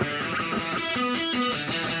All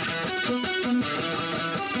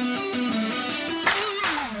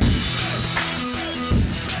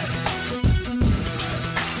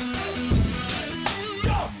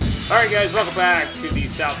right, guys, welcome back to the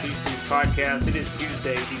Southeast News Podcast. It is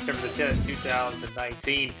Tuesday, December the 10th,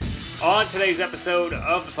 2019. On today's episode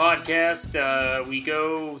of the podcast, we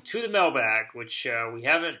go to the Mailbag, which we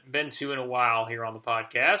haven't been to in a while here on the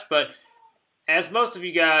podcast. But as most of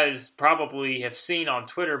you guys probably have seen on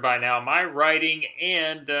Twitter by now, my writing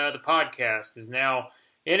and the podcast is now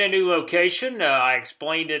in a new location. I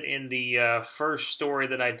explained it in the first story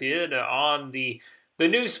that I did on the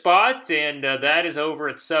new spot, and that is over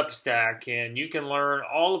at Substack, and you can learn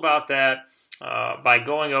all about that by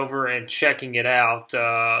going over and checking it out.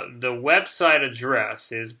 The website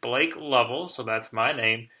address is Blake Lovell, so that's my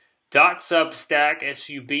name, .substack,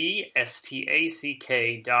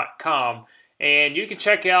 substack.com, and you can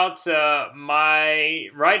check out my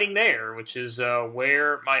writing there, which is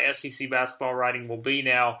where my SEC basketball writing will be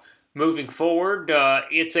now moving forward.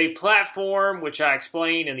 It's a platform which I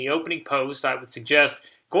explained in the opening post. I would suggest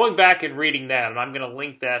going back and reading that, and I'm going to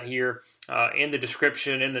link that here in the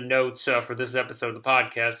description, in the notes for this episode of the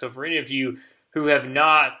podcast. So for any of you who have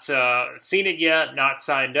not seen it yet, not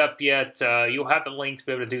signed up yet, you'll have the link to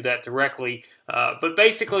be able to do that directly. But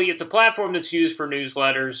basically, it's a platform that's used for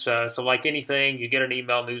newsletters. So like anything, you get an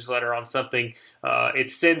email newsletter on something, it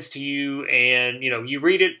sends to you, and you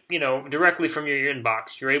read it directly from your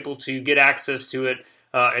inbox. You're able to get access to it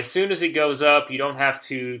as soon as it goes up. You don't have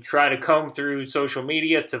to try to comb through social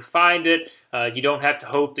media to find it. You don't have to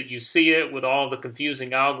hope that you see it with all the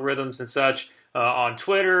confusing algorithms and such. On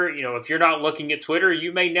Twitter, if you're not looking at Twitter,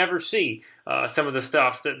 you may never see some of the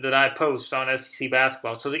stuff that I post on SEC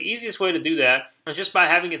basketball. So the easiest way to do that is just by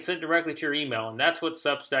having it sent directly to your email, and that's what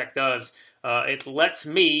Substack does. It lets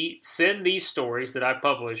me send these stories that I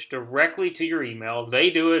publish directly to your email. They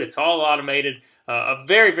do it. It's all automated. A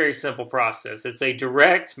very, very simple process. It's a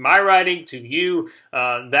direct, my writing to you.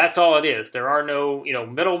 That's all it is. There are no,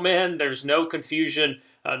 middlemen. There's no confusion.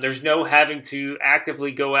 There's no having to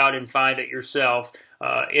actively go out and find it yourself.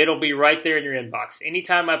 It'll be right there in your inbox.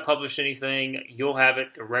 Anytime I publish anything, you'll have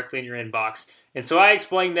it directly in your inbox. And so I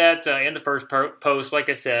explained that in the first post. Like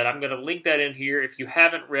I said, I'm going to link that in here. If you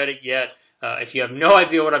haven't read it yet, if you have no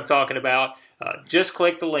idea what I'm talking about, just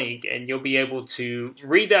click the link and you'll be able to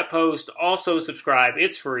read that post. Also subscribe.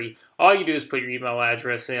 It's free. All you do is put your email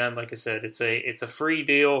address in. Like I said, it's a free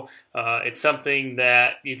deal. It's something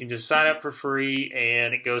that you can just sign up for free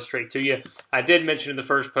and it goes straight to you. I did mention in the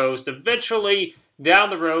first post, eventually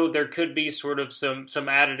down the road there could be sort of some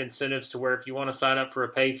added incentives to where if you want to sign up for a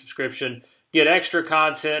paid subscription, get extra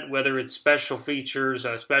content, whether it's special features,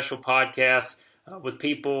 special podcasts, with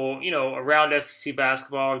people, around SEC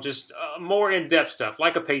basketball, just more in-depth stuff,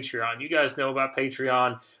 like a Patreon. You guys know about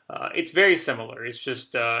Patreon. It's very similar. It's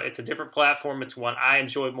just, it's a different platform. It's one I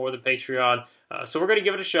enjoy more than Patreon. So we're going to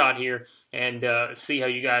give it a shot here and see how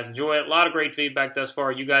you guys enjoy it. A lot of great feedback thus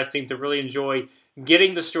far. You guys seem to really enjoy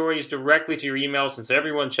getting the stories directly to your email since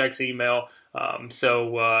everyone checks email.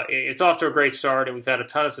 So it's off to a great start, and we've had a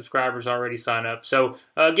ton of subscribers already sign up. So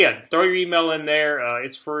again, throw your email in there.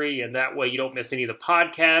 It's free, and that way you don't miss any of the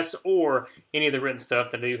podcasts or any of the written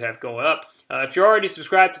stuff that I do have going up. If you're already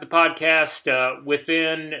subscribed to the podcast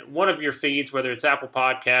within one of your feeds, whether it's Apple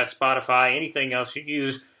Podcasts, Spotify, anything else you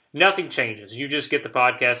use, nothing changes. You just get the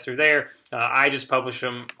podcast through there. I just publish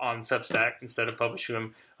them on Substack instead of publishing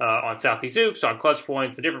them on Southeast Hoops, on Clutch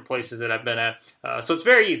Points, the different places that I've been at. So it's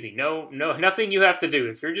very easy. Nothing you have to do.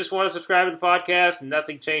 If you just want to subscribe to the podcast,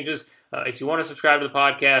 nothing changes. If you want to subscribe to the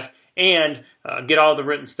podcast and get all the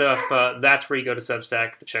written stuff, that's where you go to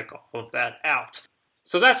Substack to check all of that out.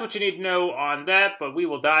 So that's what you need to know on that, but we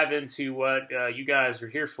will dive into what you guys are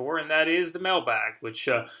here for, and that is the mailbag, which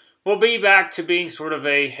we'll be back to being sort of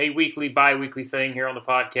a weekly, bi-weekly thing here on the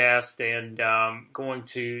podcast, and going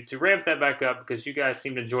to ramp that back up because you guys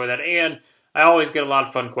seem to enjoy that. And I always get a lot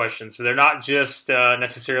of fun questions. So they're not just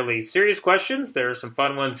necessarily serious questions. There are some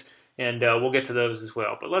fun ones, and we'll get to those as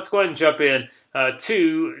well. But let's go ahead and jump in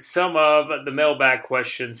to some of the mailbag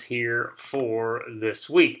questions here for this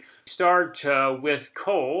week. Start with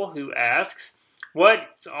Cole, who asks,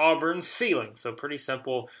 what's Auburn's ceiling? So pretty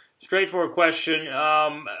simple, straightforward question.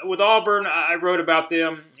 With Auburn, I wrote about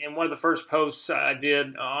them in one of the first posts I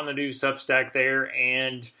did on the new Substack there,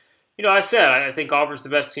 and I said I think Auburn's the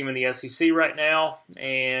best team in the SEC right now,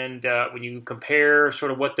 and when you compare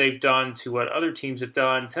sort of what they've done to what other teams have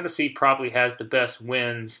done, Tennessee probably has the best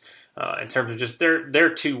wins in terms of just their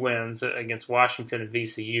two wins against Washington and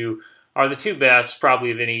VCU. are the two best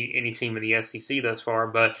probably of any team in the SEC thus far.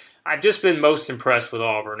 But I've just been most impressed with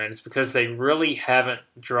Auburn, and it's because they really haven't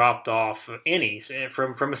dropped off any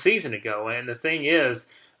from a season ago. And the thing is,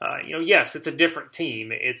 yes, it's a different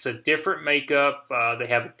team. It's a different makeup. They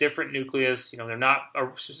have a different nucleus. They're not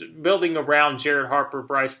building around Jared Harper,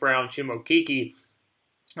 Bryce Brown, Chimo Kiki.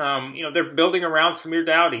 They're building around Samir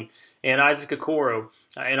Dowdy and Isaac Okoro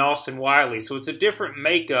and Austin Wiley. So it's a different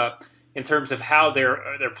makeup in terms of how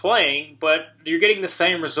they're playing, but you're getting the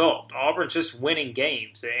same result. Auburn's just winning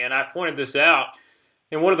games, and I pointed this out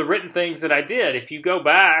in one of the written things that I did. If you go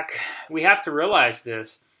back, we have to realize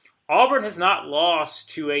this. Auburn has not lost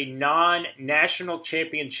to a non-national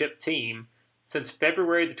championship team since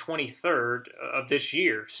February the 23rd of this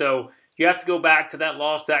year. So you have to go back to that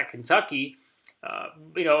loss at Kentucky.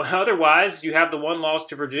 Otherwise, you have the one loss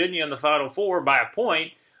to Virginia in the Final Four by a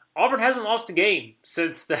point. Auburn hasn't lost a game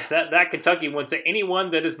since that Kentucky went to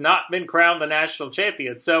anyone that has not been crowned the national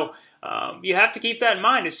champion. So you have to keep that in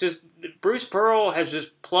mind. It's just Bruce Pearl has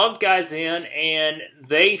just plugged guys in, and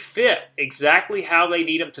they fit exactly how they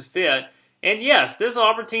need them to fit. And yes, this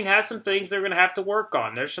Auburn team has some things they're going to have to work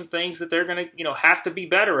on. There's some things that they're going to have to be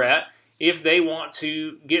better at if they want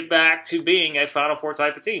to get back to being a Final Four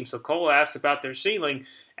type of team. So Cole asked about their ceiling.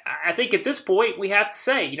 I think at this point we have to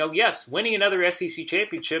say, yes, winning another SEC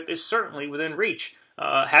championship is certainly within reach.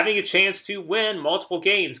 Having a chance to win multiple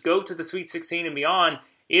games, go to the Sweet 16 and beyond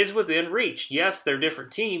is within reach. Yes, they're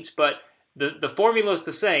different teams, but the formula is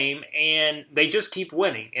the same, and they just keep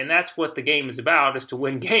winning. And that's what the game is about, is to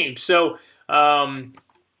win games. So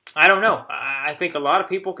I don't know. I think a lot of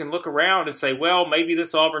people can look around and say, well, maybe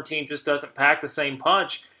this Auburn team just doesn't pack the same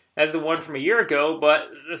punch as the one from a year ago. But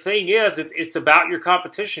the thing is, it's about your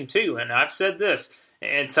competition too. And I've said this,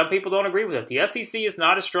 and some people don't agree with it. The SEC is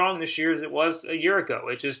not as strong this year as it was a year ago.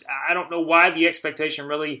 I don't know why the expectation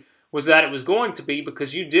really was that it was going to be,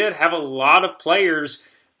 because you did have a lot of players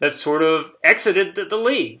that sort of exited the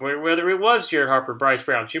league, whether it was Jared Harper, Bryce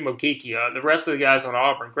Brown, Chimo Kiki, the rest of the guys on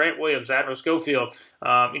Auburn, Grant Williams, Admiral Schofield,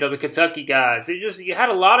 the Kentucky guys. You had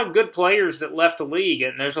a lot of good players that left the league,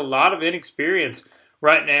 and there's a lot of inexperience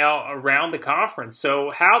right now around the conference. So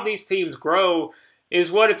how these teams grow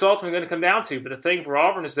is what it's ultimately going to come down to. But the thing for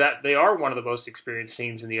Auburn is that they are one of the most experienced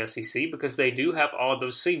teams in the SEC, because they do have all of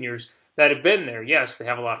those seniors that have been there. Yes, they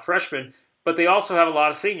have a lot of freshmen, but they also have a lot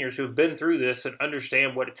of seniors who have been through this and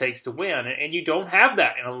understand what it takes to win. And you don't have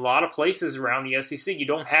that in a lot of places around the SEC. You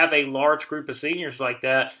don't have a large group of seniors like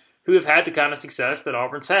that who have had the kind of success that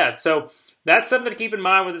Auburn's had. So that's something to keep in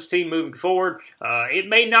mind with this team moving forward. It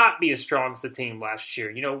may not be as strong as the team last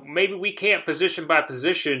year. Maybe we can't position by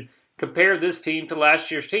position compare this team to last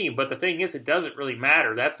year's team. But the thing is, it doesn't really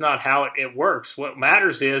matter. That's not how it works. What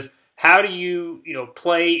matters is, how do you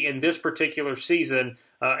play in this particular season,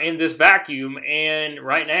 in this vacuum? And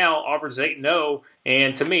right now, Auburn's 8-0,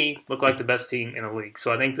 and to me, look like the best team in the league.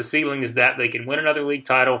 So I think the ceiling is that they can win another league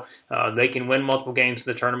title, they can win multiple games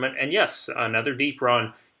in the tournament, and yes, another deep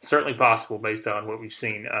run, certainly possible based on what we've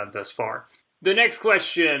seen thus far. The next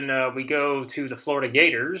question, we go to the Florida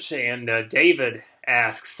Gators, and David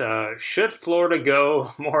asks, should Florida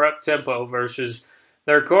go more up-tempo versus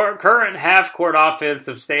their current half-court offense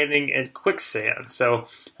of standing in quicksand? So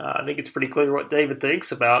I think it's pretty clear what David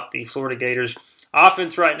thinks about the Florida Gators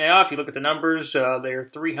offense right now. If you look at the numbers, they're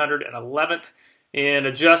 311th in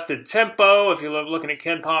adjusted tempo. If you're looking at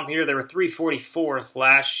KenPom here, they were 344th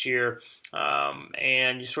last year.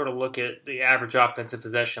 And you sort of look at the average offensive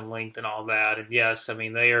possession length and all that. And yes, I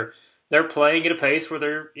mean, they're playing at a pace where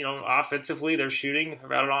they're, offensively, they're shooting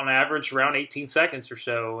about on average around 18 seconds or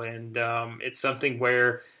so. And it's something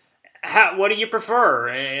where, what do you prefer?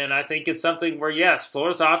 And I think it's something where, yes,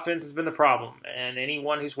 Florida's offense has been the problem. And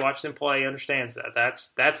anyone who's watched them play understands that.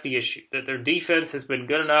 That's the issue, that their defense has been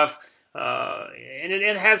good enough. And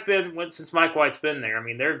it has been since Mike White's been there. I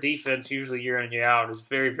mean, their defense usually year in and year out is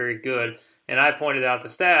very, very good. And I pointed out the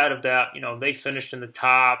stat of that, they finished in the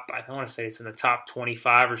top, I want to say it's in the top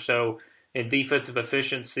 25 or so in defensive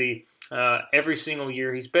efficiency every single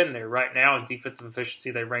year he's been there. Right now in defensive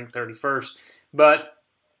efficiency, they rank 31st. But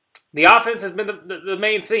the offense has been the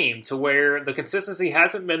main theme, to where the consistency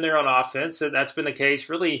hasn't been there on offense. So that's been the case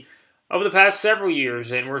really over the past several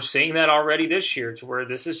years, and we're seeing that already this year, to where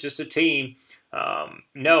this is just a team.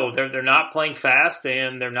 No, they're not playing fast,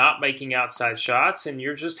 and they're not making outside shots, and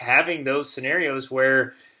you're just having those scenarios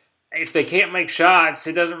where if they can't make shots,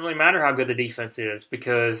 it doesn't really matter how good the defense is,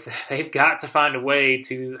 because they've got to find a way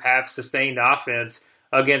to have sustained offense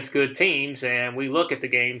against good teams. And we look at the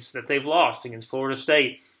games that they've lost against Florida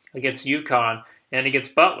State, against UConn, and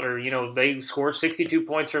against Butler. They scored 62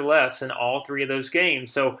 points or less in all three of those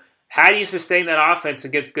games. So how do you sustain that offense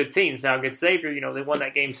against good teams? Now against Xavier, they won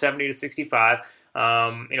that game 70-65.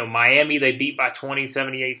 Miami, they beat by 20,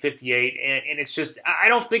 78-58. And it's just, I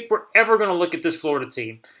don't think we're ever going to look at this Florida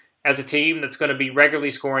team as a team that's going to be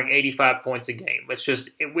regularly scoring 85 points a game.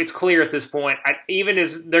 It's clear at this point.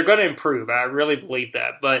 They're going to improve. I really believe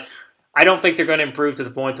that. But I don't think they're going to improve to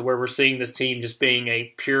the point to where we're seeing this team just being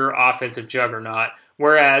a pure offensive juggernaut.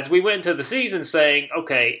 Whereas we went into the season saying,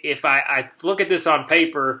 okay, if I look at this on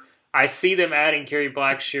paper, I see them adding Kerry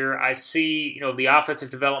Blackshear. I see, the offensive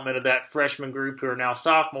development of that freshman group who are now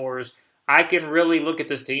sophomores. I can really look at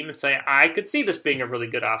this team and say, I could see this being a really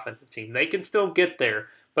good offensive team. They can still get there,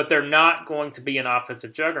 but they're not going to be an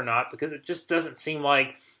offensive juggernaut because it just doesn't seem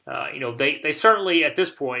like, they certainly at this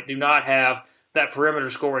point do not have that perimeter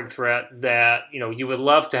scoring threat that, you would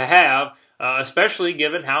love to have, especially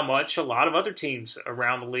given how much a lot of other teams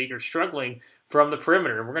around the league are struggling from the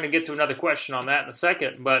perimeter. We're going to get to another question on that in a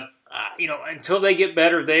second, but until they get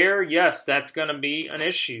better there, yes, that's going to be an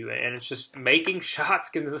issue. And it's just making shots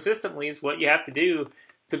consistently is what you have to do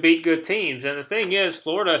to beat good teams. And the thing is,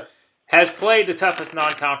 Florida has played the toughest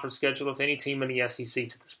non-conference schedule of any team in the SEC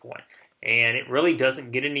to this point. And it really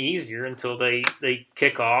doesn't get any easier until they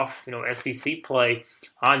kick off, SEC play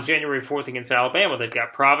on January 4th against Alabama. They've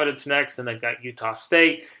got Providence next, and they've got Utah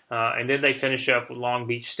State, and then they finish up with Long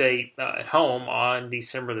Beach State at home on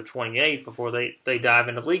December the 28th before they dive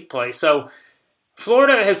into league play. So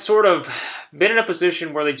Florida has sort of been in a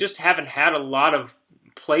position where they just haven't had a lot of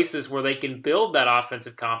places where they can build that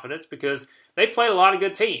offensive confidence because they've played a lot of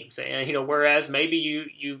good teams. And, whereas maybe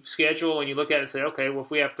you schedule and you look at it and say, okay, well,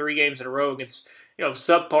 if we have 3 games in a row against,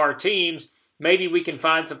 subpar teams, maybe we can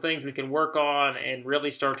find some things we can work on and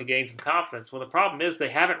really start to gain some confidence. Well, the problem is they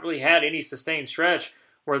haven't really had any sustained stretch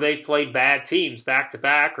where they've played bad teams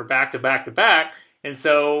back-to-back or back-to-back-to-back. And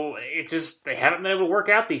so they haven't been able to work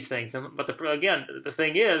out these things. But the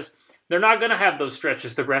thing is, they're not going to have those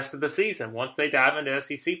stretches the rest of the season. Once they dive into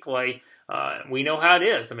SEC play, we know how it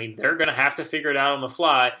is. I mean, they're going to have to figure it out on the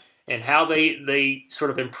fly, and how they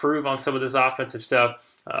sort of improve on some of this offensive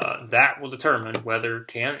stuff, that will determine whether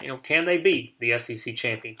can they be the SEC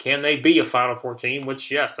champion? Can they be a Final Four team?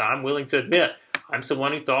 Which, yes, I'm willing to admit, I'm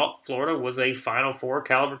someone who thought Florida was a Final Four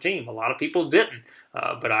caliber team. A lot of people didn't,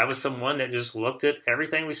 but I was someone that just looked at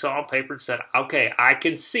everything we saw on paper and said, okay, I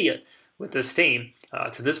can see it with this team.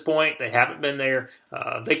 To this point, they haven't been there.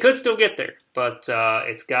 They could still get there, but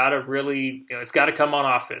it's got to come on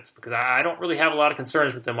offense because I don't really have a lot of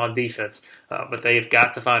concerns with them on defense. But they've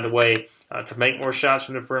got to find a way to make more shots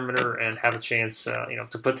from the perimeter and have a chance,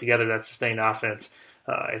 to put together that sustained offense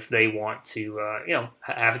if they want to,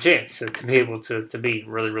 have a chance to be able to be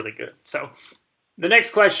really, really good. So the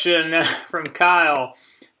next question from Kyle,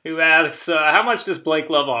 who asks, how much does Blake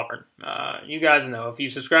love Auburn? You guys know, if you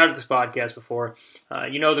subscribed to this podcast before,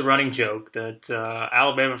 you know the running joke that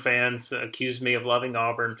Alabama fans accuse me of loving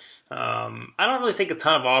Auburn. I don't really think a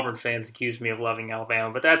ton of Auburn fans accuse me of loving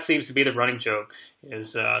Alabama, but that seems to be the running joke,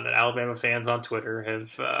 is that Alabama fans on Twitter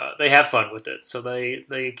have fun with it. So they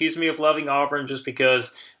accuse me of loving Auburn just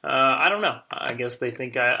because, I don't know, I guess they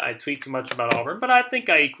think I tweet too much about Auburn, but I think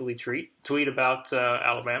I equally tweet about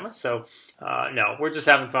Alabama. So, no, we're just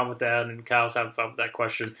having fun with that, and Kyle's having fun with that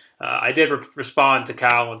question. I did respond to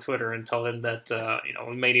Kyle on Twitter and tell him that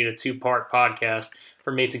we may need a 2-part podcast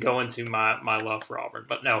for me to go into my love for Auburn.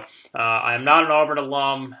 But no, I am not an Auburn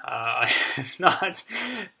alum. I am not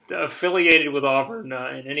affiliated with Auburn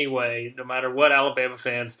in any way, no matter what Alabama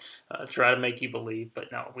fans try to make you believe.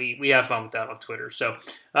 But no, we have fun with that on Twitter. So,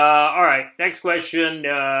 all right, next question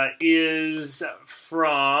is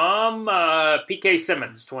from PK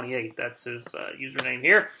Simmons 28. That's his username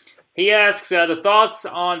here. He asks the thoughts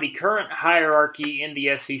on the current hierarchy in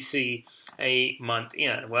the SEC a month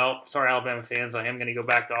in. Well, sorry, Alabama fans, I am going to go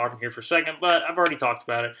back to Auburn here for a second, but I've already talked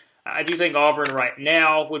about it. I do think Auburn right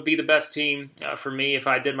now would be the best team for me if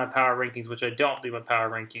I did my power rankings, which I don't do my power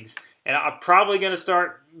rankings. And I'm probably going to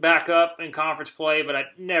start back up in conference play, but I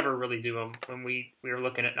never really do them when we are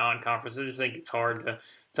looking at non-conference. I just think it's hard to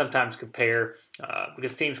sometimes compare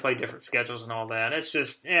because teams play different schedules and all that. And it's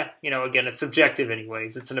just, again, it's subjective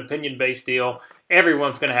anyways. It's an opinion-based deal.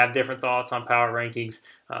 Everyone's going to have different thoughts on power rankings.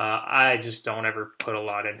 I just don't ever put a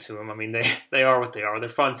lot into them. I mean, they are what they are. They're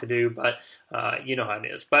fun to do, but you know how it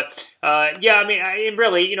is. But,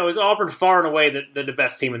 is Auburn far and away the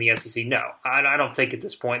best team in the SEC? No, I don't think at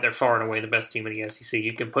this point they're far and away the best team in the SEC.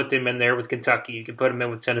 You can put them in there with Kentucky. You can put them in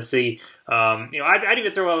with Tennessee. I'd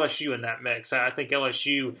even throw LSU in that mix. I think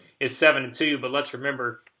LSU is 7-2, but let's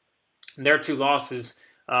remember their 2 losses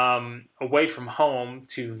away from home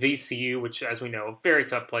to VCU, which, as we know, a very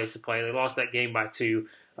tough place to play. They lost that game by 2.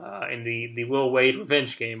 in the Will Wade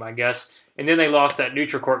revenge game, I guess. And then they lost that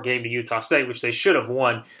neutral court game to Utah State, which they should have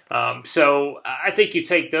won. So I think you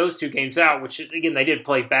take those two games out, which, again, they did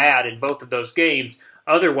play bad in both of those games.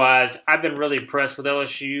 Otherwise, I've been really impressed with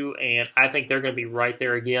LSU, and I think they're going to be right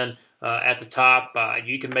there again at the top.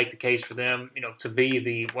 You can make the case for them, to be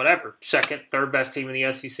the second, third best team in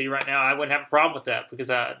the SEC right now. I wouldn't have a problem with that because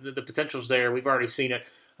the potential's there. We've already seen it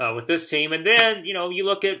with this team. And then, you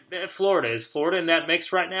look at Florida. Is Florida in that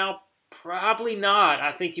mix right now? Probably not.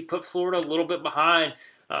 I think you put Florida a little bit behind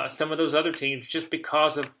some of those other teams just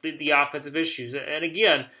because of the offensive issues. And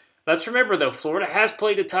again, let's remember, though, Florida has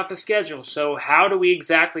played the toughest schedule. So how do we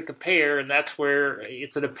exactly compare? And that's where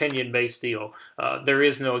it's an opinion-based deal. There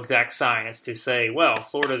is no exact science to say, well,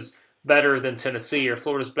 Florida's better than Tennessee or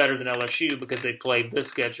Florida's better than LSU because they played this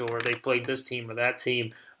schedule or they played this team or that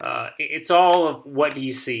team. It's all of what do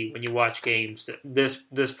you see when you watch games at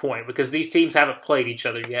this point, because these teams haven't played each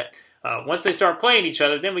other yet. Once they start playing each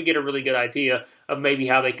other, then we get a really good idea of maybe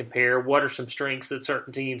how they compare, what are some strengths that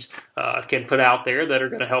certain teams can put out there that are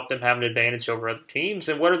going to help them have an advantage over other teams,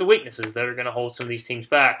 and what are the weaknesses that are going to hold some of these teams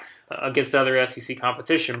back against other SEC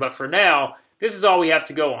competition. But for now, this is all we have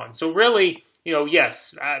to go on. So really,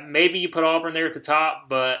 yes, maybe you put Auburn there at the top,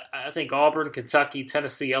 but I think Auburn, Kentucky,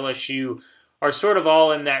 Tennessee, LSU are sort of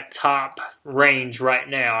all in that top range right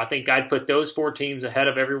now. I think I'd put those four teams ahead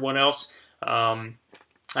of everyone else.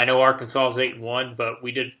 I know Arkansas is 8-1, but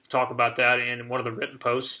we did talk about that in one of the written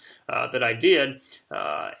posts that I did,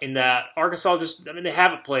 in that Arkansas they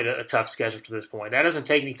haven't played a tough schedule to this point. That doesn't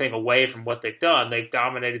take anything away from what they've done. They've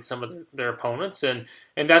dominated some of their opponents, and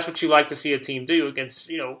that's what you like to see a team do against,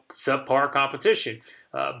 subpar competition.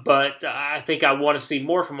 But I think I want to see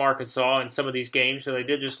more from Arkansas in some of these games. So they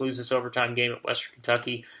did just lose this overtime game at Western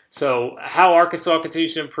Kentucky. So how Arkansas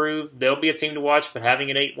continues to improve, they'll be a team to watch, but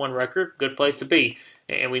having an 8-1 record, good place to be.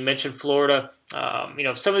 And we mentioned Florida.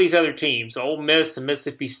 Some of these other teams, Ole Miss and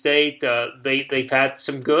Mississippi State, they've had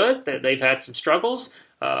some good, they've had some struggles.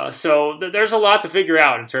 So there's a lot to figure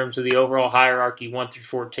out in terms of the overall hierarchy, 1 through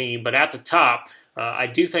 14. But at the top, I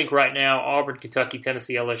do think right now Auburn, Kentucky,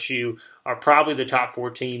 Tennessee, LSU are probably the top four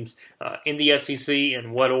teams in the SEC.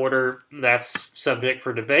 In what order, that's subject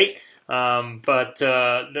for debate. But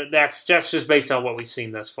that's just based on what we've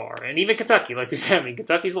seen thus far. And even Kentucky, like you said,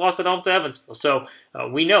 Kentucky's lost at home to Evansville. So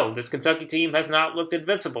we know this Kentucky team has not looked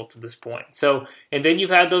invincible to this point. So, and then you've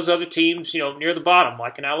had those other teams, near the bottom,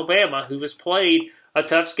 like in Alabama, who has played a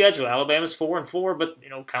tough schedule. Alabama's 4-4, but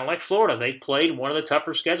kind of like Florida, they played one of the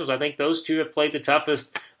tougher schedules. I think those two have played the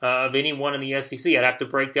toughest of anyone in the SEC. I'd have to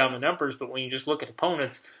break down the numbers, but when you just look at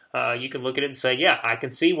opponents, you can look at it and say, yeah, I can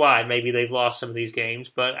see why maybe they've lost some of these games,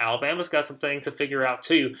 but Alabama's got some things to figure out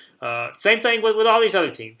too. Same thing with all these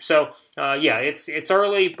other teams. So, it's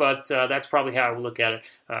early, but that's probably how I would look at it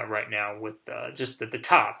right now with just at the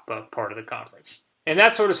top part of the conference. And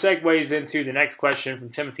that sort of segues into the next question from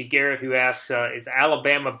Timothy Garrett, who asks, is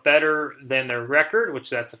Alabama better than their record?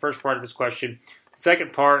 Which that's the first part of his question. The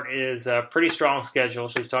second part is a pretty strong schedule,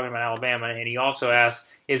 so he's talking about Alabama. And he also asks,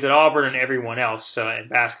 is it Auburn and everyone else in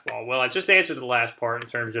basketball? Well, I just answered the last part in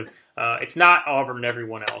terms of it's not Auburn and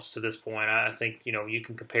everyone else to this point. I think, you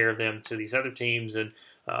can compare them to these other teams. And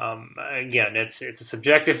again, it's a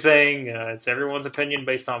subjective thing. It's everyone's opinion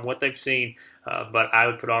based on what they've seen. But I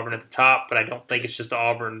would put Auburn at the top, but I don't think it's just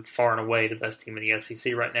Auburn far and away the best team in the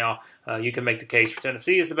SEC right now. You can make the case for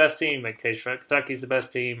Tennessee as the best team, make the case for Kentucky as the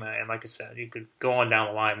best team, and like I said, you could go on down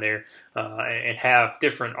the line there and have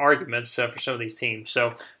different arguments for some of these teams.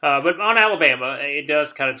 So, but on Alabama, it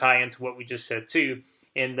does kind of tie into what we just said too,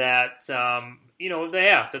 in that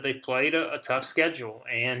they've played a tough schedule,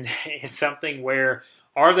 and it's something where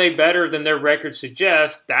are they better than their record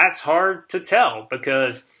suggests? That's hard to tell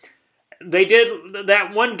because they did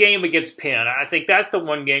that one game against Penn. I think that's the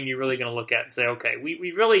one game you're really going to look at and say, okay,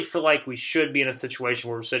 we really feel like we should be in a situation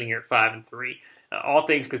where we're sitting here at 5-3. All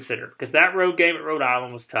things considered, because that road game at Rhode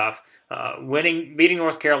Island was tough. Beating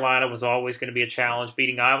North Carolina was always going to be a challenge.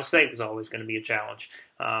 Beating Iowa State was always going to be a challenge.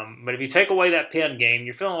 But if you take away that Penn game,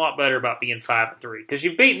 you're feeling a lot better about being 5-3 because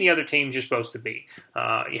you've beaten the other teams you're supposed to beat.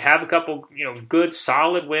 You have a couple, good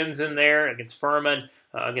solid wins in there against Furman,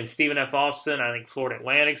 against Stephen F. Austin. I think Florida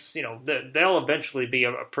Atlantic's, they'll eventually be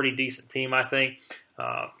a pretty decent team, I think.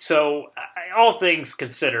 So all things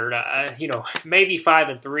considered, maybe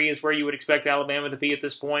 5-3 is where you would expect Alabama to be at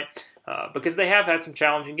this point, because they have had some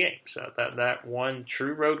challenging games. That one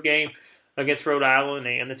true road game against Rhode Island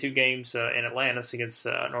and the two games in Atlantis against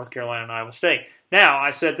North Carolina and Iowa State. Now, I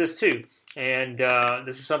said this too, and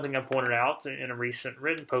this is something I pointed out in a recent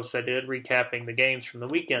written post I did recapping the games from the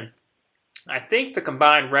weekend. I think the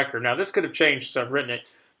combined record, now this could have changed since I've written it,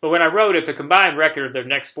 But when I wrote it, the combined record of their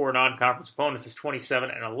next 4 non-conference opponents is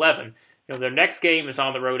 27-11. Their next game is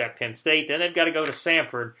on the road at Penn State. Then they've got to go to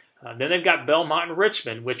Samford. Then they've got Belmont and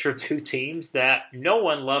Richmond, which are 2 teams that no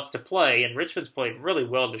one loves to play. And Richmond's played really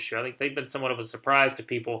well this year. I think they've been somewhat of a surprise to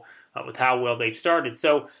people with how well they've started.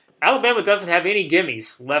 So Alabama doesn't have any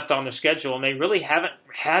gimmies left on their schedule, and they really haven't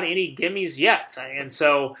had any gimmies yet. And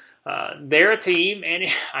so they're a team, and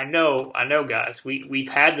I know, guys, we've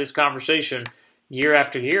had this conversation year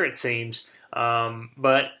after year, it seems,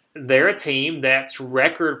 but they're a team that's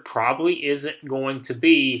record probably isn't going to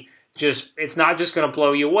be it's not just going to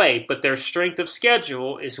blow you away, but their strength of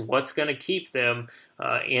schedule is what's going to keep them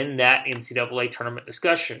in that NCAA tournament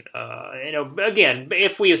discussion. Again,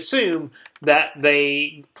 if we assume that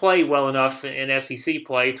they play well enough in SEC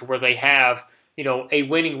play to where they have a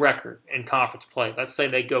winning record in conference play. Let's say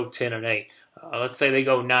they go 10-8. Let's say they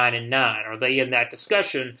go 9-9. Are they in that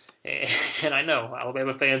discussion? And I know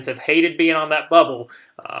Alabama fans have hated being on that bubble,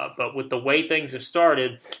 but with the way things have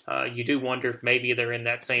started, you do wonder if maybe they're in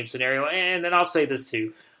that same scenario. And then I'll say this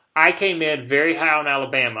too. I came in very high on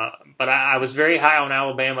Alabama, but I was very high on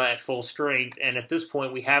Alabama at full strength, and at this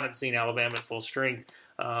point we haven't seen Alabama at full strength.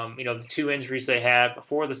 The 2 injuries they had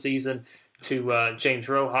before the season to James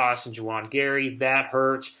Rojas and Juwan Gary, that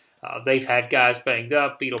hurt. They've had guys banged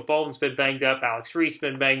up. Beetle Bolden's been banged up. Alex Reese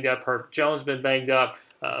been banged up. Herbert Jones been banged up.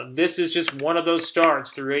 This is just one of those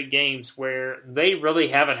starts through 8 games where they really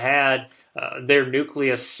haven't had their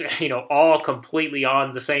nucleus, all completely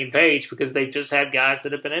on the same page because they've just had guys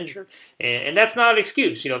that have been injured. And that's not an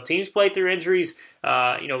excuse. Teams play through injuries.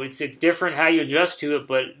 It's different how you adjust to it,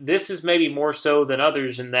 but this is maybe more so than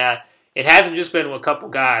others in that it hasn't just been a couple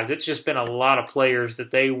guys. It's just been a lot of players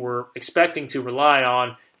that they were expecting to rely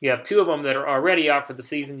on. You have 2 of them that are already out for the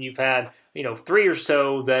season. You've had, 3 or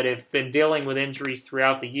so that have been dealing with injuries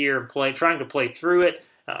throughout the year and trying to play through it,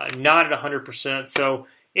 not at 100%. So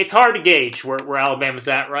it's hard to gauge where Alabama's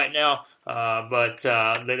at right now. But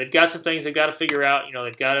they've got some things they've got to figure out.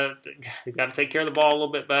 They've got to take care of the ball a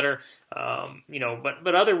little bit better.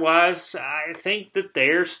 But otherwise, I think that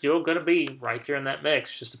they're still going to be right there in that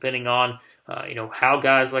mix, just depending on how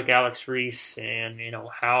guys like Alex Reese and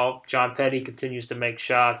how John Petty continues to make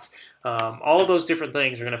shots. All of those different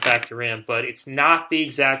things are going to factor in, but it's not the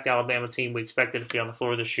exact Alabama team we expected to see on the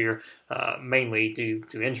floor this year, mainly due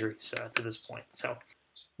to injuries to this point. So.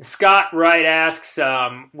 Scott Wright asks,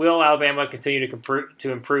 will Alabama continue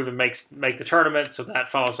to improve and make the tournament? So that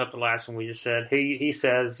follows up the last one we just said. He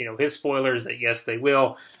says, his spoiler is that yes, they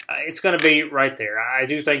will. It's going to be right there. I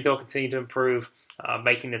do think they'll continue to improve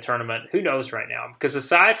making the tournament. Who knows right now? Because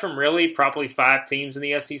aside from really probably 5 teams in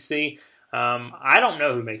the SEC, I don't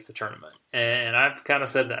know who makes the tournament. And I've kind of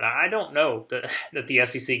said that. I don't know that the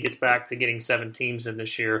SEC gets back to getting 7 teams in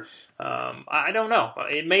this year. I don't know.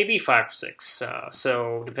 It may be 5 or 6.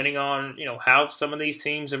 So depending on, how some of these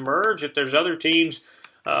teams emerge, if there's other teams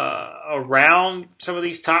around some of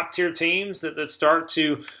these top tier teams that start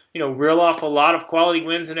to, reel off a lot of quality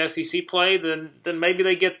wins in SEC play, then maybe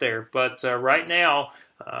they get there. But right now,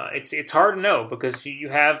 it's hard to know because you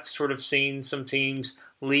have sort of seen some teams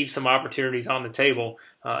leave some opportunities on the table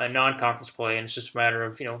in non-conference play, and it's just a matter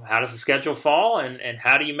of how does the schedule fall and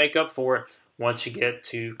how do you make up for it once you get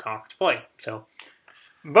to conference play. So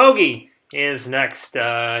Bogey is next.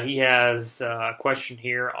 He has a question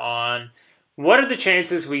here on what are the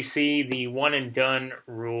chances we see the one and done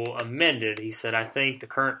rule amended. He said, I think the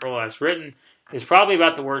current rule as written is probably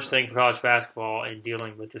about the worst thing for college basketball in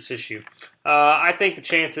dealing with this issue. I think the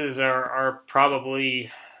chances are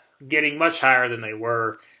probably getting much higher than they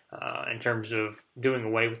were in terms of doing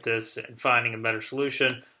away with this and finding a better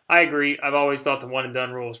solution. I agree. I've always thought the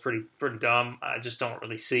one-and-done rule is pretty dumb. I just don't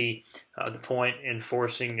really see the point in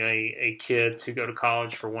forcing a kid to go to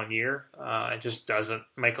college for 1 year. It just doesn't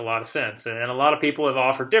make a lot of sense. And a lot of people have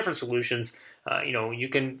offered different solutions. You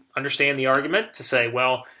can understand the argument to say,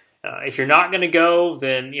 well, if you're not going to go,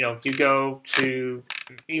 then you go to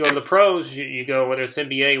the pros. You go whether it's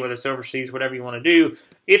NBA, whether it's overseas, whatever you want to do.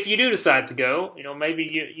 If you do decide to go,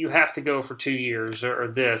 maybe you have to go for 2 years or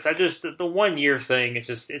this. The 1 year thing.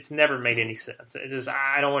 It's never made any sense.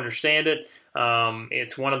 I don't understand it.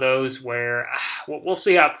 It's one of those where we'll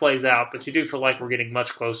see how it plays out. But you do feel like we're getting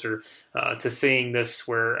much closer to seeing this,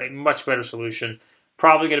 where a much better solution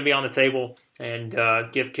probably going to be on the table. and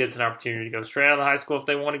give kids an opportunity to go straight out of high school if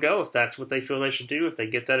they want to go, if that's what they feel they should do. If they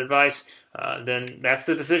get that advice, then that's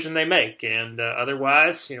the decision they make. And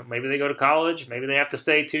otherwise, maybe they go to college, maybe they have to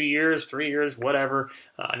stay 2 years, 3 years, whatever.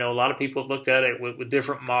 I know a lot of people have looked at it with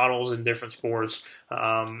different models in different sports.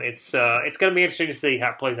 It's going to be interesting to see how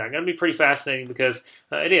it plays out. It's going to be pretty fascinating because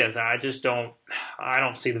it is. I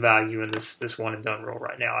don't see the value in this one and done rule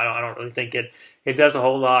right now. I don't really think it does a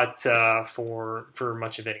whole lot for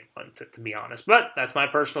much of anyone, to be honest. But that's my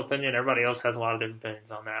personal opinion. Everybody else has a lot of different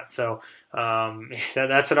opinions on that. So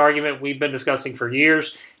that's an argument we've been discussing for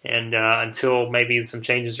years, and until maybe some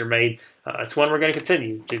changes are made, it's one we're going to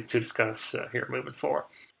continue to discuss here moving forward.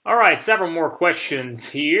 All right, several more questions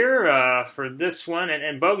here for this one,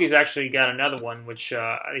 and Bogey's actually got another one, which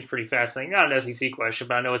I think is pretty fascinating. Not an SEC question,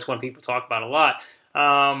 but I know it's one people talk about a lot.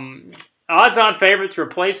 Odds-on favorite to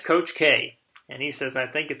replace Coach K. And he says, I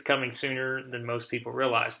think it's coming sooner than most people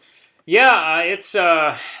realize. Yeah, it's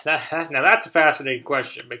now that's a fascinating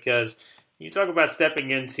question because you talk about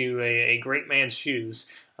stepping into a great man's shoes.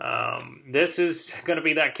 This is going to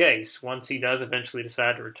be that case once he does eventually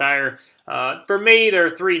decide to retire. For me, there are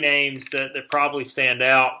three names that probably stand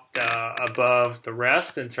out above the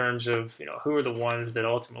rest in terms of who are the ones that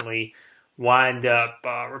ultimately wind up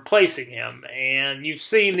replacing him. And you've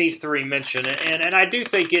seen these three mentioned, and I do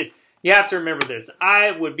think you have to remember this. I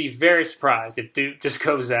would be very surprised if Duke just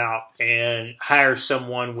goes out and hires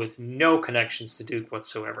someone with no connections to Duke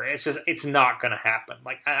whatsoever. It's not going to happen.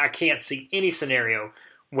 Like, I can't see any scenario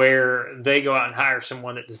where they go out and hire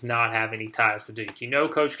someone that does not have any ties to Duke.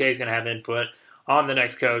 Coach K is going to have input on the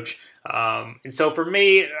next coach. And so for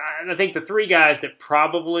me, I think the three guys that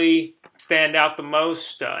probably stand out the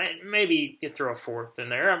most, and maybe you throw a fourth in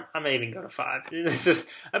there. I may even go to five. It's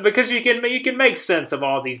just because you can make sense of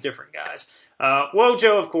all these different guys.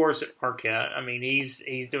 Wojo, of course, at Marquette. I mean,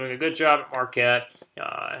 he's doing a good job at Marquette.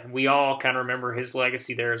 We all kind of remember his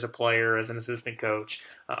legacy there as a player, as an assistant coach.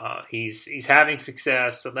 He's having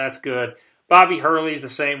success, so that's good. Bobby Hurley's the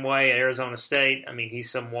same way at Arizona State. I mean,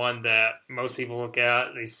 he's someone that most people look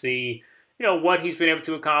at. They see, what he's been able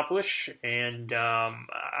to accomplish, and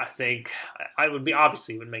I think it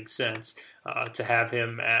would make sense to have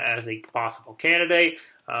him as a possible candidate.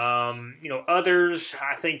 Others,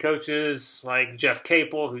 I think coaches like Jeff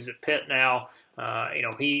Capel, who's at Pitt now,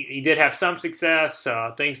 he did have some success.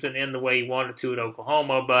 Things didn't end the way he wanted to at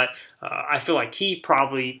Oklahoma, but I feel like he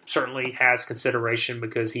probably certainly has consideration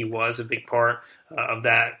because he was a big part of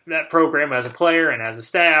that program as a player and as a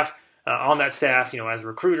staff, on that staff, as a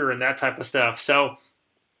recruiter and that type of stuff. So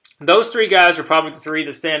those three guys are probably the three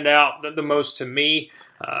that stand out the most to me.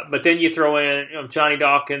 But then you throw in Johnny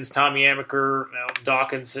Dawkins, Tommy Amaker.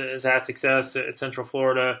 Dawkins has had success at Central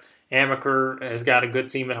Florida. Amaker has got a good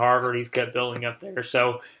team at Harvard. He's kept building up there.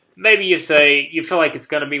 So maybe you feel like it's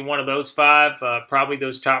going to be one of those five. Probably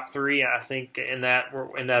those top three, I think, in that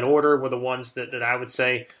order were the ones that I would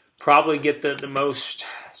say probably get the most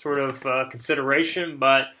sort of consideration.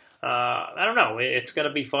 But I don't know. It's going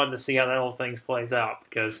to be fun to see how that whole thing plays out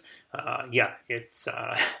because, it's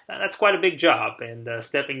that's quite a big job. And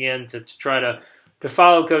stepping in to try to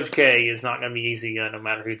follow Coach K is not going to be easy no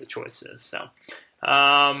matter who the choice is. So.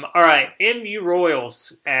 All right, MU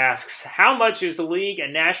Royals asks, how much is the league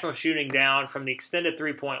and national shooting down from the extended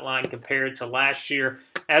three-point line compared to last year?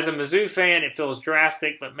 As a Mizzou fan, it feels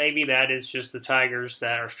drastic, but maybe that is just the Tigers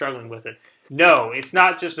that are struggling with it. No, it's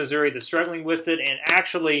not just Missouri that's struggling with it, and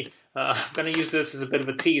actually, I'm going to use this as a bit of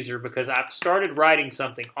a teaser because I've started writing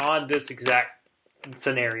something on this exact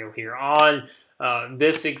scenario here, on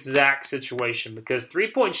this exact situation, because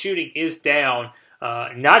three-point shooting is down.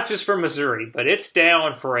 Not just for Missouri, but it's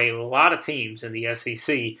down for a lot of teams in the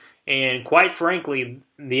SEC. And quite frankly,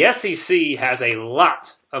 the SEC has a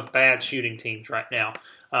lot of bad shooting teams right now.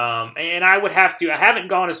 And I haven't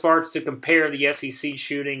gone as far as to compare the SEC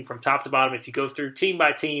shooting from top to bottom if you go through team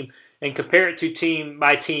by team and compare it to team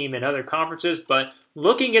by team in other conferences. But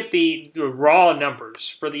looking at the raw numbers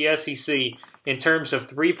for the SEC in terms of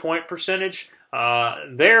three-point percentage,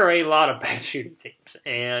 there are a lot of bad shooting teams,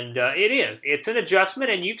 and it's an adjustment.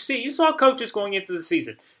 And you saw coaches going into the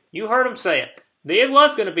season. You heard them say it. It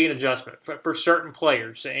was going to be an adjustment for certain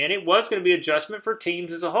players, and it was going to be an adjustment for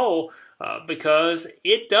teams as a whole because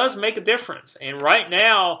it does make a difference. And right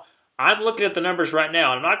now, I'm looking at the numbers right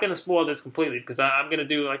now. I'm not going to spoil this completely because I'm going to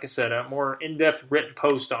do, like I said, a more in-depth written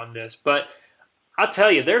post on this, but I'll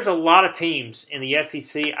tell you, there's a lot of teams in the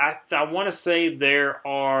SEC. I want to say there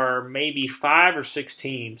are maybe 5 or 6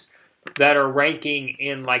 teams that are ranking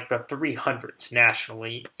in like the 300s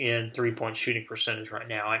nationally in three-point shooting percentage right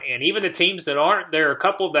now. And even the teams that aren't, there are a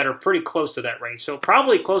couple that are pretty close to that range. So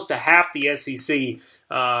probably close to half the SEC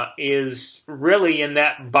is really in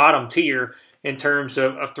that bottom tier in terms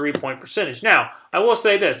of three-point percentage. Now, I will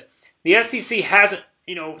say this. The SEC hasn't,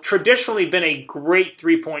 traditionally been a great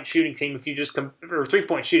three-point shooting team if you just or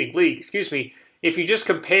three-point shooting league, excuse me. If you just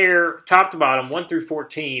compare top to bottom, 1 through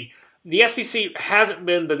 14, the SEC hasn't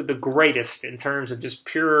been the greatest in terms of just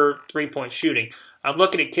pure three-point shooting. I'm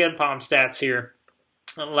looking at KenPom stats here.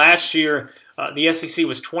 Last year, the SEC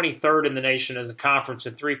was 23rd in the nation as a conference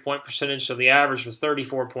in three-point percentage, so the average was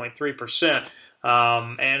 34.3%.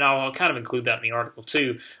 And I'll kind of include that in the article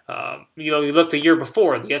too. You look the year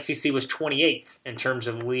before, the SEC was 28th in terms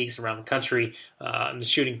of leagues around the country,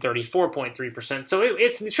 shooting 34.3%. So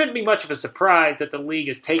it shouldn't be much of a surprise that the league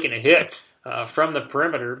has taken a hit from the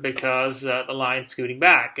perimeter because the line's scooting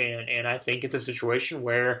back. And I think it's a situation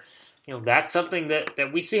where that's something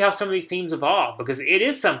that we see how some of these teams evolve, because it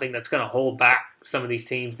is something that's going to hold back some of these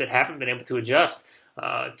teams that haven't been able to adjust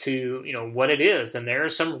to what it is. And there are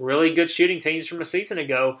some really good shooting teams from a season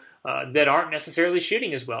ago that aren't necessarily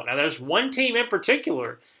shooting as well. Now, there's one team in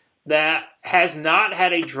particular that has not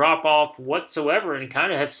had a drop-off whatsoever and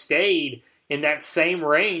kind of has stayed in that same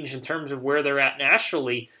range in terms of where they're at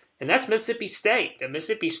nationally, and that's Mississippi State. And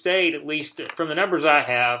Mississippi State, at least from the numbers I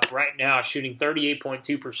have right now, is shooting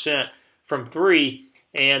 38.2% from three,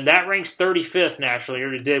 and that ranks 35th nationally,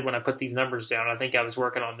 or it did when I put these numbers down. I think I was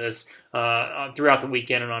working on this throughout the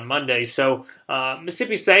weekend and on Monday. So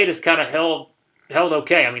Mississippi State has kind of held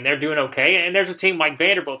okay. I mean, they're doing okay. And there's a team like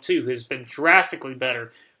Vanderbilt, too, who's been drastically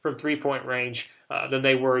better from three-point range than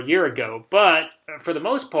they were a year ago. But for the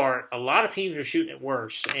most part, a lot of teams are shooting it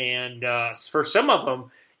worse. And for some of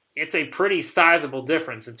them, it's a pretty sizable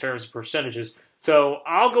difference in terms of percentages. So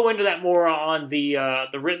I'll go into that more on the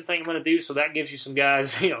written thing I'm going to do. So that gives you some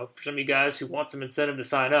guys, for some of you guys who want some incentive to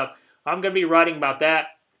sign up, I'm going to be writing about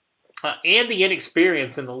that and the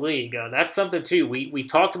inexperience in the league. That's something too. We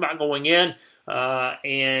talked about going in,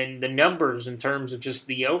 and the numbers in terms of just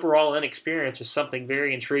the overall inexperience is something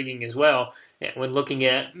very intriguing as well, when looking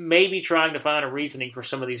at maybe trying to find a reasoning for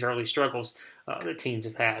some of these early struggles that teams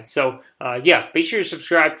have had. So, be sure to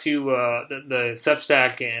subscribe to the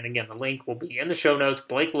Substack. And again, the link will be in the show notes,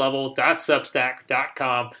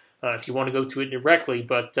 blakelevel.substack.com, if you want to go to it directly.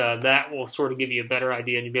 But that will sort of give you a better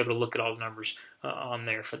idea, and you'll be able to look at all the numbers on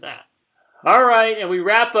there for that. All right, and we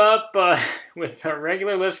wrap up with our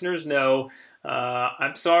regular listeners know.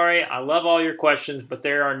 I'm sorry, I love all your questions, but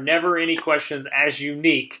there are never any questions as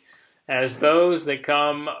unique as those that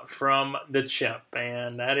come from the Chimp.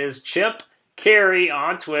 And that is Chimp Carey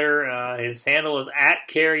on Twitter. His handle is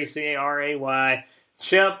 @Carey, Caray.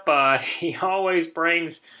 Chimp, he always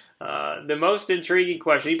brings the most intriguing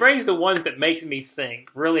question. He brings the ones that makes me think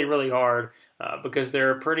really, really hard, because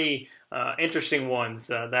they're pretty interesting ones,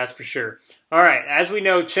 that's for sure. All right, as we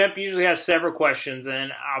know, Chimp usually has several questions,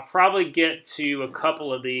 and I'll probably get to a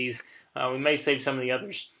couple of these. We may save some of the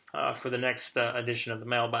others for the next edition of the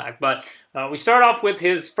Mailbag. But we start off with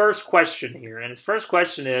his first question here, and his first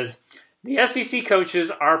question is, the SEC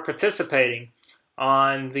coaches are participating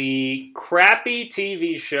on the crappy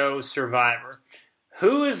TV show Survivor.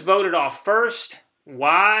 Who is voted off first?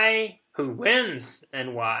 Why? Who wins?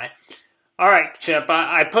 And why? All right, Chip,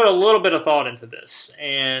 I put a little bit of thought into this,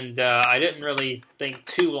 and I didn't really think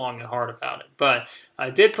too long and hard about it, but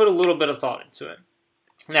I did put a little bit of thought into it.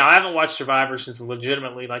 Now, I haven't watched Survivor since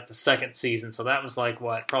legitimately like the second season, so that was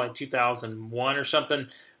probably 2001 or something.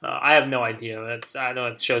 I have no idea. I know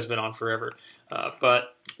that show's been on forever.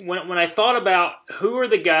 But when I thought about who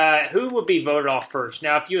would be voted off first,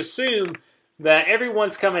 now if you assume that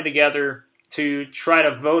everyone's coming together to try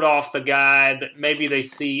to vote off the guy that maybe they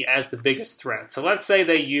see as the biggest threat. So let's say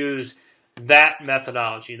they use that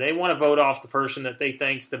methodology. They want to vote off the person that they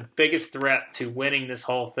think's the biggest threat to winning this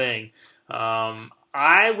whole thing.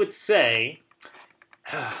 I would say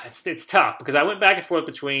it's tough because I went back and forth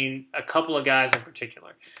between a couple of guys in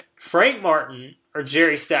particular, Frank Martin or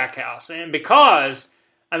Jerry Stackhouse, and because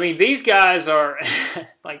these guys are and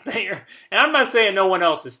I'm not saying no one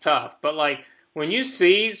else is tough, but when you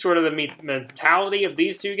see sort of the mentality of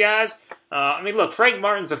these two guys, look, Frank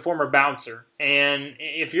Martin's a former bouncer, and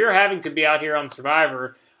if you're having to be out here on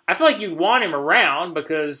Survivor, I feel like you want him around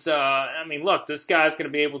because look, this guy's going to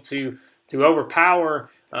be able to overpower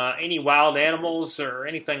any wild animals or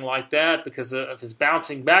anything like that because of his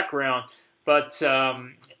bouncing background. But, so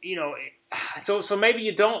maybe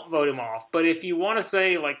you don't vote him off. But if you want to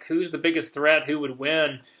say, who's the biggest threat, who would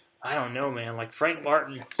win, I don't know, man. Frank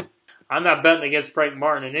Martin, I'm not betting against Frank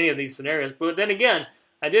Martin in any of these scenarios. But then again,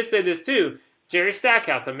 I did say this too. Jerry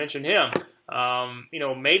Stackhouse, I mentioned him.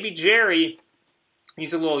 Maybe Jerry,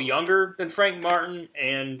 he's a little younger than Frank Martin,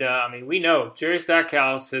 and we know Jerry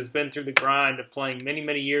Stackhouse has been through the grind of playing many,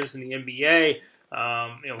 many years in the NBA.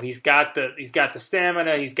 He's got the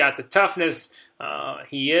stamina, he's got the toughness.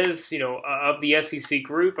 He is, of the SEC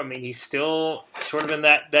group. He's still sort of in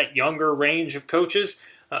that younger range of coaches.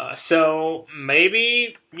 So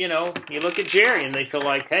maybe, you look at Jerry and they feel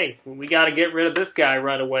like, hey, we got to get rid of this guy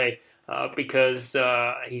right away. Because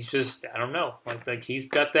he's just, I don't know, like he's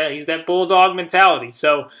that bulldog mentality.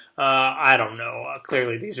 So I don't know.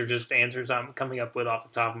 Clearly, these are just answers I'm coming up with off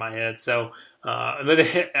the top of my head. So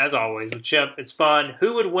as always with Chip, it's fun.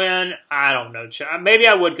 Who would win? I don't know. Maybe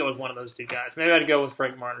I would go with one of those two guys. Maybe I'd go with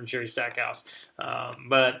Frank Martin and Jerry Stackhouse.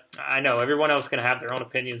 But I know everyone else is going to have their own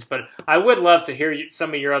opinions. But I would love to hear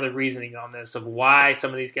some of your other reasoning on this of why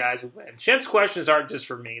some of these guys would win. Chip's questions aren't just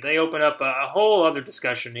for me. They open up a whole other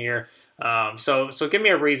discussion here. So give me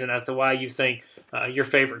a reason as to why you think your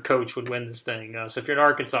favorite coach would win this thing. So if you're an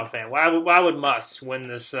Arkansas fan, why would Muss win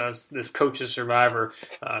this Coach's Survivor?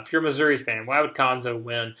 If you're a Missouri fan, why would Konzo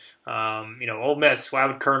win? Ole Miss, why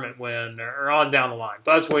would Kermit win? Or on down the line.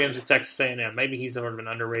 Buzz Williams at Texas A&M, maybe he's sort of an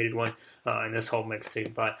underrated one in this whole mix too.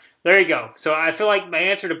 But there you go. So I feel like my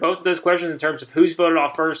answer to both of those questions in terms of who's voted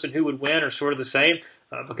off first and who would win are sort of the same.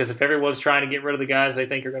 Because if everyone's trying to get rid of the guys they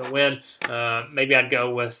think are going to win, maybe I'd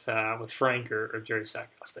go with Frank or Jerry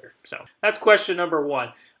Stackhouse there. So that's question number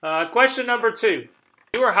one. Question number two.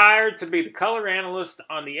 You were hired to be the color analyst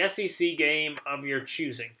on the SEC game of your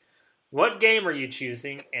choosing. What game are you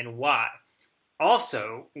choosing and why?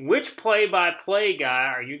 Also, which play-by-play guy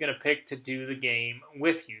are you going to pick to do the game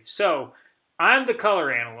with you? So I'm the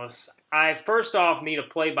color analyst. I first off need a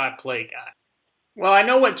play-by-play guy. Well, I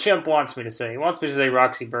know what Chimp wants me to say. He wants me to say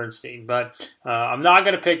Roxy Bernstein, but I'm not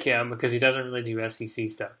going to pick him because he doesn't really do SEC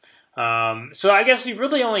stuff. So I guess you've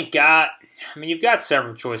really only got, you've got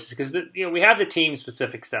several choices because we have the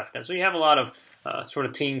team-specific stuff now. So you have a lot of sort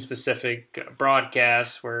of team-specific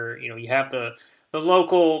broadcasts where you have the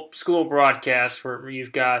local school broadcasts where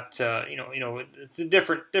you've got it's a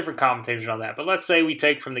different commentators on that. But let's say we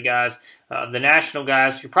take from the guys, the national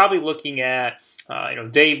guys, you're probably looking at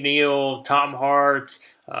Dave Neal, Tom Hart.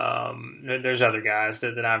 There's other guys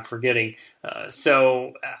that I'm forgetting.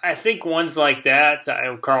 So I think ones like that. I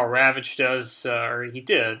know Carl Ravitch does, or he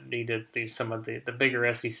did do some of the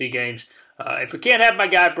bigger SEC games. If we can't have my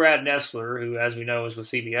guy Brad Nessler, who, as we know, is with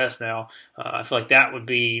CBS now, I feel like that would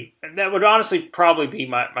honestly probably be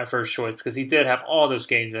my first choice because he did have all those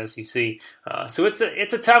games in SEC. So it's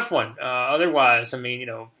a tough one. Otherwise,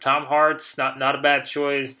 Tom Hart's not a bad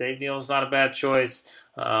choice. Dave Neal's not a bad choice.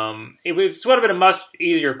 It would have been a much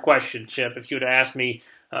easier question, Chip, if you would have asked me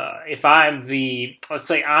if let's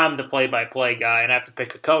say I'm the play-by-play guy and I have to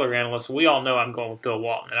pick a color analyst. We all know I'm going with Bill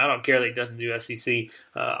Walton, and I don't care that he doesn't do SEC.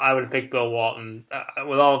 I would have picked Bill Walton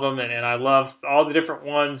with all of them, and I love all the different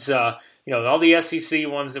ones. All the SEC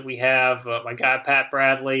ones that we have. My guy Pat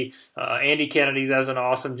Bradley, Andy Kennedy does an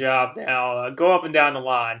awesome job now. Go up and down the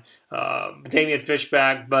line. Damian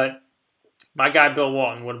Fishback, but my guy Bill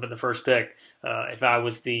Walton would have been the first pick if I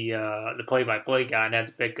was the play-by-play guy and had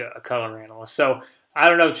to pick a color analyst. So I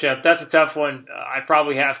don't know, Chip. That's a tough one. I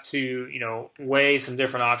probably have to, weigh some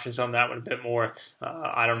different options on that one a bit more.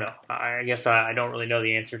 I don't know. I guess I don't really know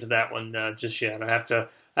the answer to that one just yet. I'd have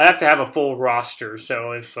to have a full roster.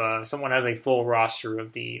 So if someone has a full roster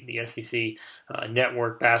of the SEC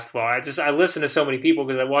network basketball, I listen to so many people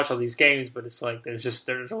because I watch all these games, but it's like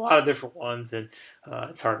there's a lot of different ones and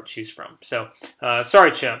it's hard to choose from. So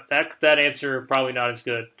sorry, Chimp. That answer probably not as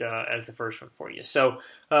good as the first one for you. So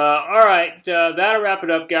all right, that'll wrap it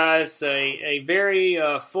up, guys. A very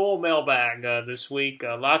full mailbag this week.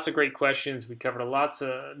 Lots of great questions. We covered lots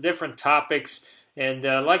of different topics. And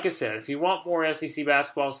like I said, if you want more SEC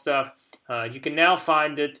basketball stuff, you can now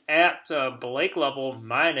find it at Blake Level,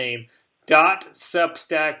 my name,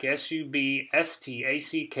 .substack,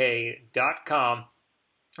 substack.com.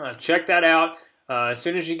 Check that out. As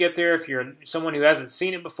soon as you get there, if you're someone who hasn't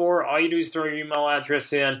seen it before, all you do is throw your email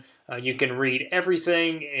address in. You can read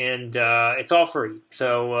everything, and it's all free.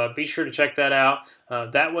 So be sure to check that out.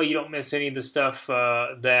 That way you don't miss any of the stuff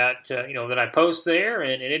that I post there,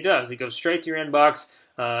 and it does. It goes straight to your inbox.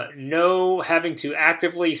 No having to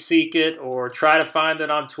actively seek it or try to find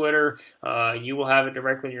it on Twitter. You will have it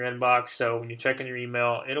directly in your inbox. So when you're checking your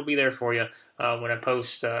email, it'll be there for you. when I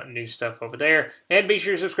post new stuff over there. And be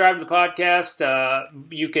sure to subscribe to the podcast.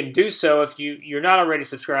 You can do so if you're not already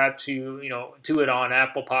subscribed to it on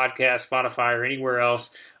Apple Podcasts, Spotify, or anywhere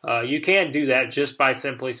else. You can do that just by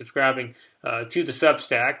simply subscribing to the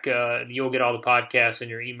Substack. You'll get all the podcasts in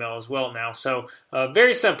your email as well now. So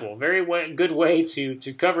very simple, good way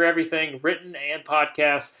to cover everything, written and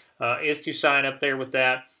podcast, is to sign up there with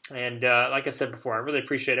that. And like I said before, I really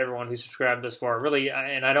appreciate everyone who subscribed thus far.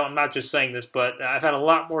 I'm not just saying this, but I've had a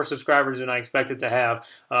lot more subscribers than I expected to have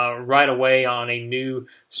right away on a new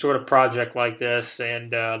sort of project like this.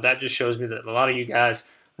 And that just shows me that a lot of you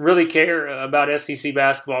guys really care about SEC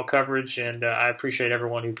basketball coverage, and I appreciate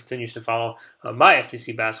everyone who continues to follow my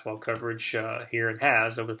SEC basketball coverage here and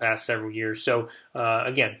has over the past several years. So,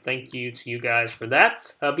 again, thank you to you guys for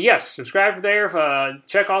that. But yes, subscribe there.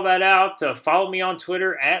 Check all that out. Follow me on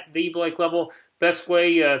Twitter at @TheBlakeLevel. Best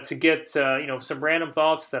way to get some random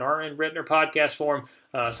thoughts that aren't in written or podcast form.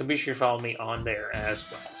 So be sure to follow me on there as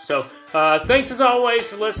well. So thanks as always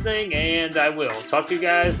for listening, and I will talk to you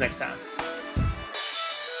guys next time.